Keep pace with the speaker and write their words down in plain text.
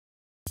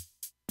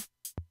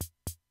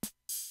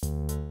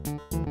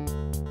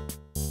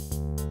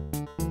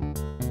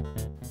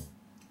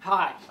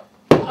Hi,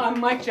 I'm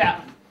Mike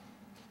Chapman.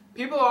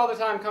 People are all the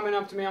time coming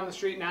up to me on the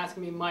street and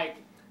asking me, Mike,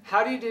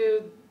 how do you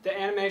do the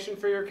animation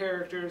for your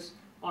characters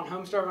on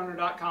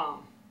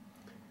homestarrunner.com?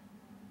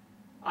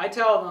 I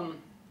tell them,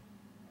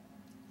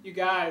 you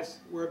guys,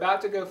 we're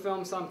about to go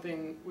film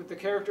something with the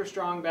character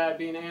Strong Bad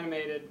being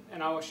animated,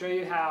 and I will show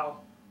you how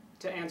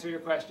to answer your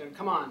question.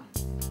 Come on.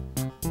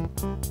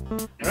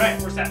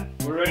 Alright, we're set.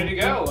 We're ready to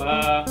go.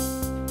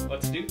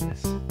 Let's do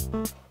this.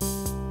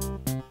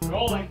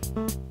 Rolling.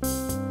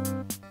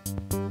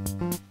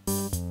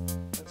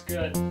 That's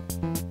good.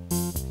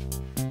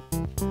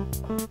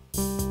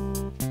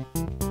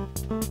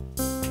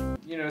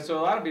 You know, so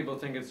a lot of people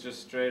think it's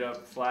just straight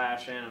up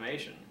Flash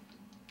animation.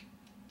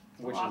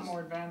 Which a lot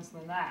more advanced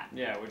than that.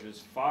 Yeah, which is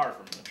far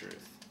from the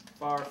truth.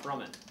 Far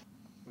from it.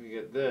 We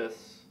get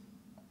this.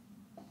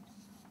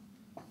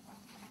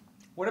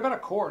 What about a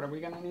cord? Are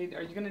you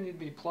gonna need to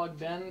be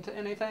plugged in to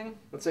anything?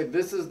 Let's say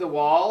this is the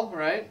wall,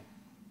 right?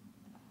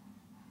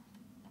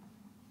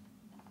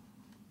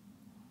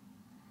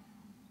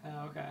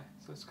 Oh, okay.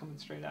 So it's coming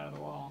straight out of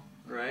the wall.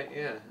 Right,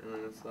 yeah. And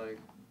then it's like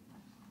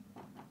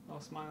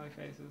Little smiley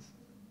faces.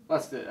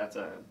 that's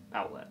an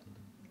outlet.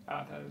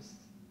 Oh, that was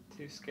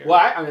too scary.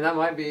 Well, I mean that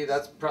might be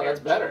that's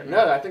better.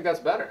 No, I think that's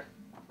better.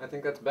 I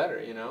think that's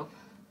better, you know?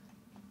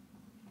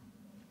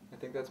 I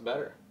think that's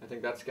better. I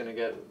think that's gonna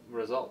get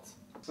results.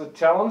 So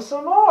tell them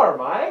some more,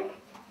 Mike.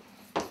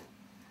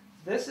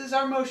 This is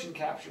our motion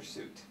capture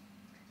suit.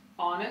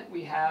 On it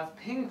we have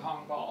ping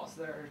pong balls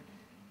that are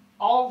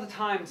all the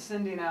time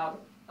sending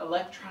out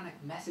electronic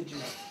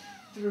messages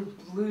through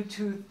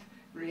Bluetooth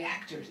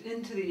reactors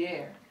into the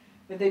air.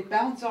 And they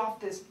bounce off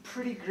this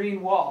pretty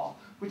green wall,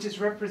 which is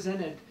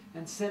represented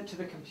and sent to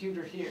the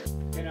computer here.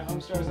 Okay, now home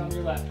star's on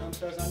your left, home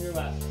star's on your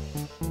left.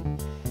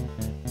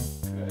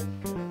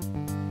 Good, good.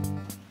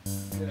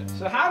 Good.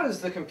 So how does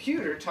the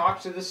computer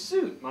talk to the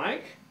suit,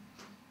 Mike?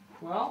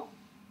 Well,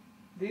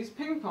 these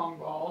ping pong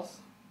balls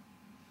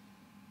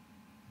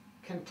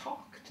can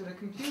talk to the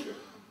computer.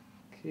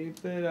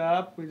 Keep it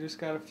up. We just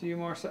got a few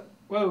more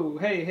Whoa,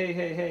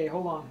 hey,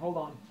 hold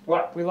on.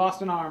 What? We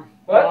lost an arm.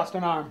 What? We lost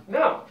an arm.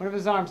 No. One of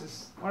his arms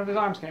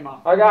came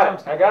off. I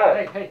got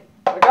it. Hey.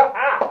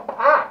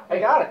 I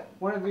got it.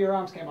 One of your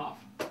arms came off.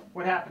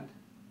 What happened?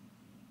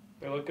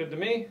 They look good to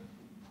me.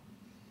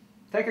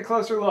 Take a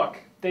closer look.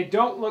 They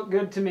don't look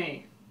good to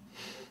me.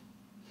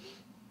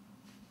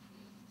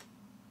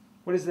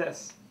 What is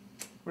this?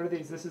 What are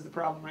these? This is the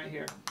problem right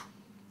here.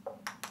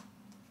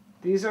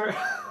 These are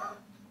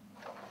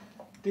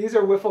these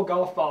are wiffle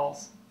golf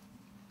balls.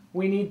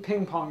 We need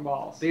ping pong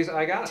balls.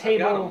 I got it.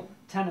 Table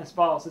tennis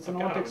balls. It's an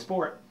Olympic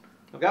sport.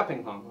 I've got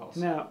ping pong balls.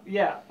 No,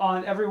 yeah,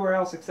 on everywhere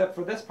else except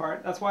for this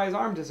part. That's why his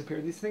arm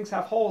disappeared. These things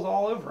have holes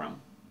all over them.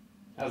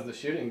 How's the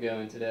shooting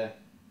going today?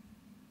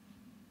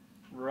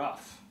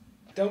 Rough.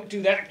 Don't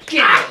do that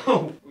again!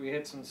 Ow! We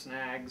hit some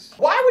snags.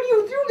 Why would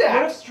you do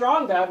that? What if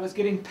Strong Bad was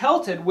getting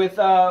pelted with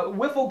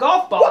wiffle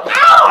golf balls?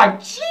 Ah,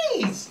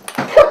 jeez!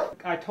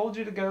 I told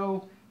you to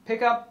go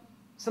pick up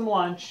some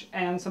lunch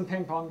and some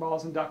ping pong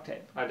balls and duct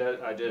tape. I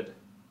did.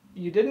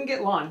 You didn't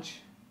get lunch,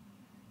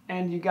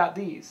 and you got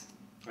these.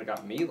 I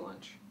got me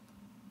lunch.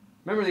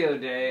 Remember the other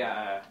day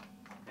I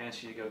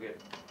asked you to go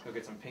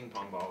get some ping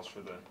pong balls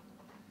for the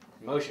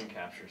motion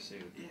capture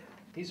suit. Yeah.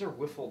 These are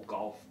wiffle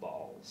golf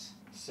balls.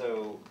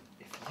 So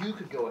if you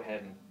could go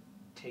ahead and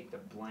take the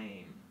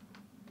blame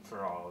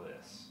for all of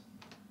this,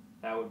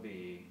 that would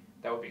be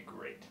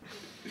great.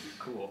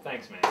 Cool.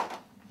 Thanks, man.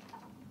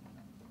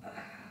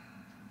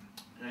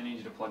 And I need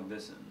you to plug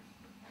this in.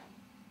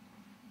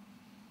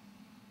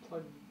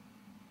 Plug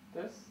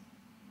this?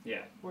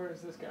 Yeah. Where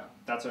does this go?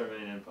 That's our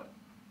main input.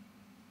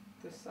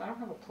 This, I don't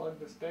have a plug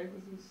this big.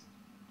 This is...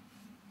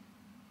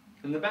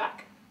 In the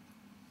back.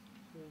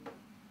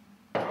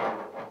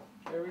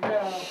 There we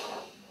go.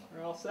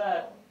 We're all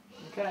set.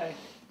 Okay.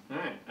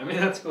 Alright. I mean,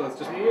 that's cool. It's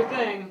just Do your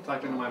thing.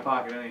 tucked into my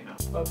pocket anyhow.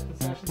 Above the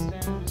concession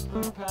stand, just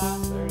go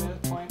past. There it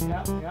is. Point.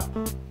 Yep. Here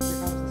comes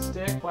the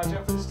stick. Watch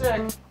out for the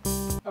stick.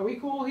 Are we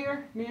cool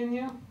here? Me and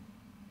you?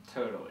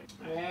 Totally.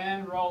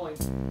 And rolling.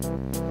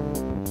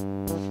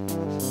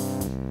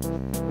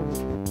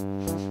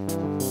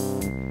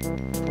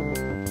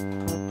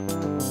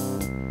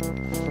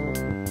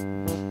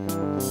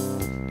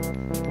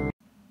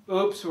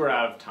 Oops, we're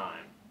out of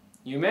time.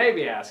 You may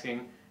be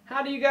asking,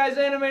 how do you guys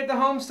animate the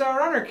Homestar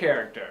Runner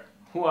character?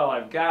 Well,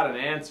 I've got an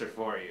answer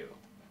for you.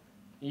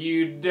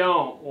 You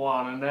don't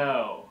want to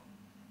know.